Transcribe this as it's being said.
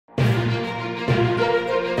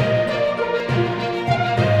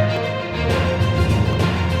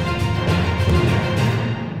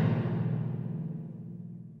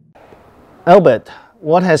Albert,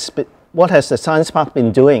 what has the Science Park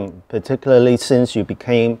been doing, particularly since you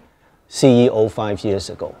became CEO 5 years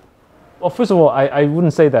ago? Well, first of all, I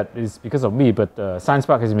wouldn't say that it's because of me, but Science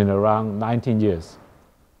Park has been around 19 years.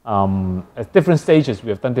 At different stages, we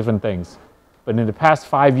have done different things. But in the past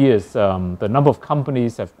 5 years, the number of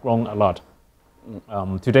companies have grown a lot.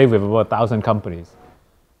 Today, we have about 1,000 companies.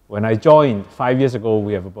 When I joined 5 years ago,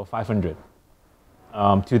 we have about 500.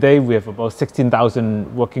 Today, we have about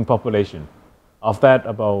 16,000 working population. Of that,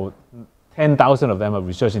 about 10,000 of them are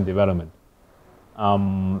research and development.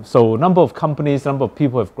 So number of companies, number of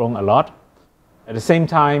people have grown a lot. At the same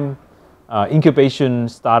time, incubation,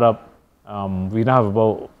 startup, we now have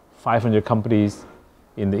about 500 companies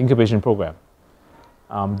in the incubation program.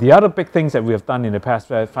 The other big things that we have done in the past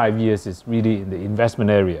 5 years is really in the investment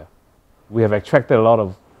area. We have attracted a lot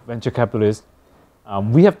of venture capitalists.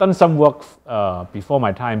 We have done some work before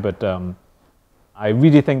my time, but I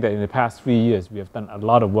really think that in the past 3 years, we have done a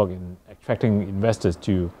lot of work in attracting investors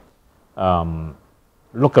to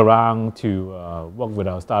look around, to work with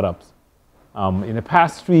our startups. In the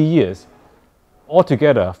past 3 years,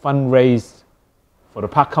 altogether, fundraised for the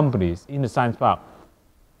park companies in the science park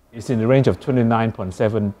is in the range of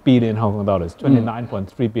 29.7 billion Hong Kong dollars,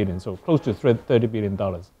 29.3 billion, so close to 30 billion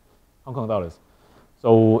dollars, Hong Kong dollars.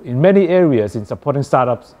 So in many areas, in supporting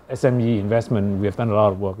startups, SME investment, we have done a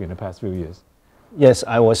lot of work in the past few years. Yes,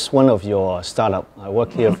 I was one of your startup. I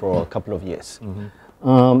worked here for a couple of years.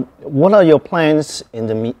 What are your plans in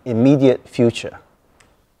the immediate future?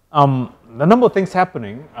 The number of things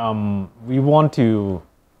happening. We want to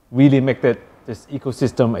really make this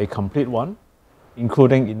ecosystem a complete one,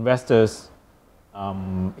 including investors,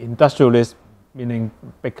 industrialists, meaning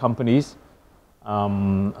big companies,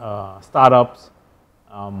 startups.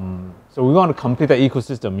 So we want to complete the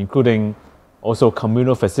ecosystem, including also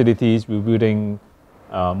communal facilities. We're building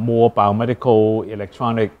more biomedical,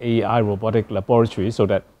 electronic, AI, robotic laboratories so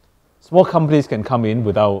that small companies can come in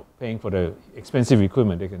without paying for the expensive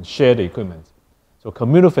equipment. They can share the equipment. So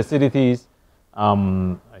communal facilities,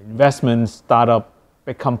 investments, startup,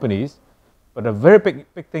 big companies. But a very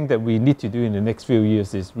big thing that we need to do in the next few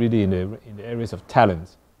years is really in the areas of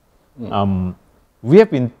talents. We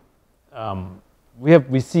have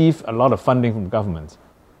received a lot of funding from government,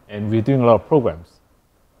 and we're doing a lot of programs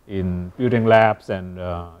in building labs and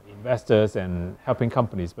investors and helping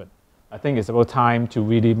companies. But I think it's about time to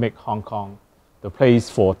really make Hong Kong the place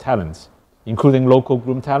for talents, including local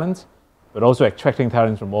groom talents, but also attracting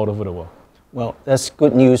talents from all over the world. Well, that's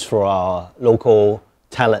good news for our local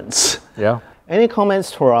talents. Yeah. Any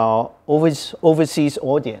comments for our overseas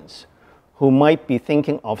audience who might be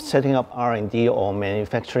thinking of setting up R&D or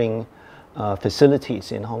manufacturing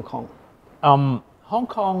facilities in Hong Kong? Hong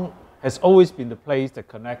Kong has always been the place that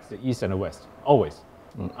connects the East and the West, always.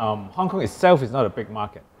 Hong Kong itself is not a big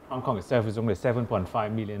market. Hong Kong itself is only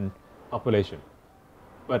 7.5 million population.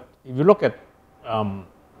 But if you look at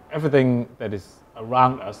everything that is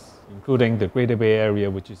around us, including the Greater Bay Area,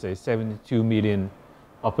 which is a 72 million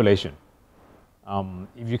population.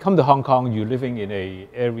 If you come to Hong Kong, you're living in an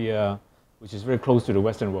area which is very close to the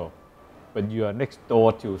Western world, but you are next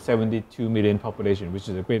door to 72 million population, which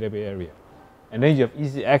is the Greater Bay Area. And then you have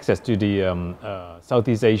easy access to the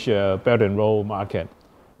Southeast Asia Belt and Road market,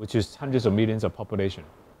 which is hundreds of millions of population.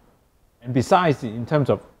 And besides, in terms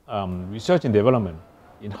of research and development,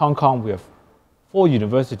 in Hong Kong, we have 4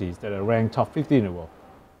 universities that are ranked top 50 in the world,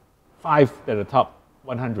 5 that are top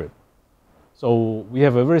 100. So we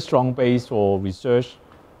have a very strong base for research,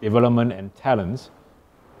 development, and talents.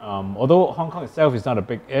 Although Hong Kong itself is not a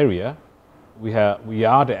big area, we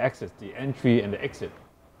are the access, the entry and the exit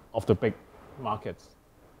of the big markets.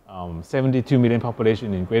 72 million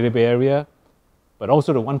population in Greater Bay Area, but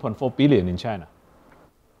also the 1.4 billion in China.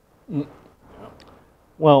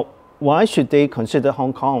 Well, why should they consider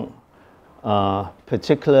Hong Kong,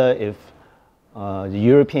 particularly if the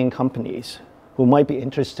European companies who might be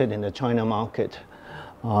interested in the China market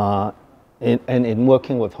in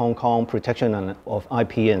working with Hong Kong, protection of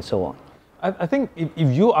IP and so on? I think if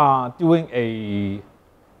you are doing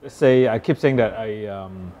let's say, I keep saying that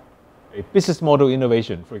a business model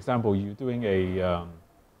innovation, for example, you're doing a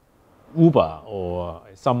Uber or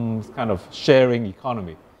some kind of sharing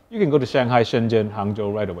economy, you can go to Shanghai, Shenzhen,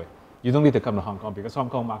 Hangzhou right away. You don't need to come to Hong Kong because Hong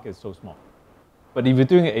Kong market is so small. But if you're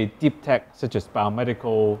doing a deep tech, such as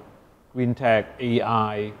biomedical, green tech,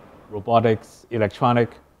 AI, robotics, electronic,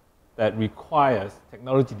 that requires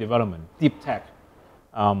technology development, deep tech,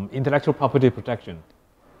 intellectual property protection,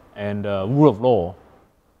 and rule of law,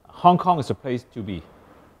 Hong Kong is a place to be.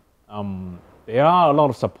 There are a lot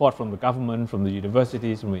of support from the government, from the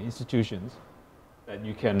universities, from the institutions, that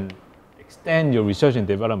you can extend your research and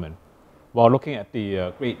development while looking at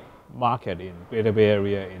the great market in Greater Bay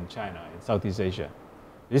Area, in China, in Southeast Asia.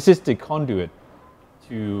 This is the conduit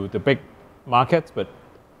to the big markets, but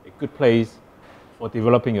a good place for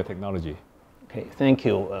developing your technology. Okay, thank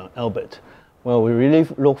you, Albert. Well, we really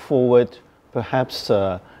look forward, perhaps,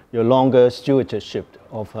 your longer stewardship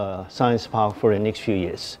of Science Park for the next few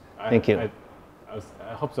years. Thank you.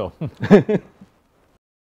 I hope so.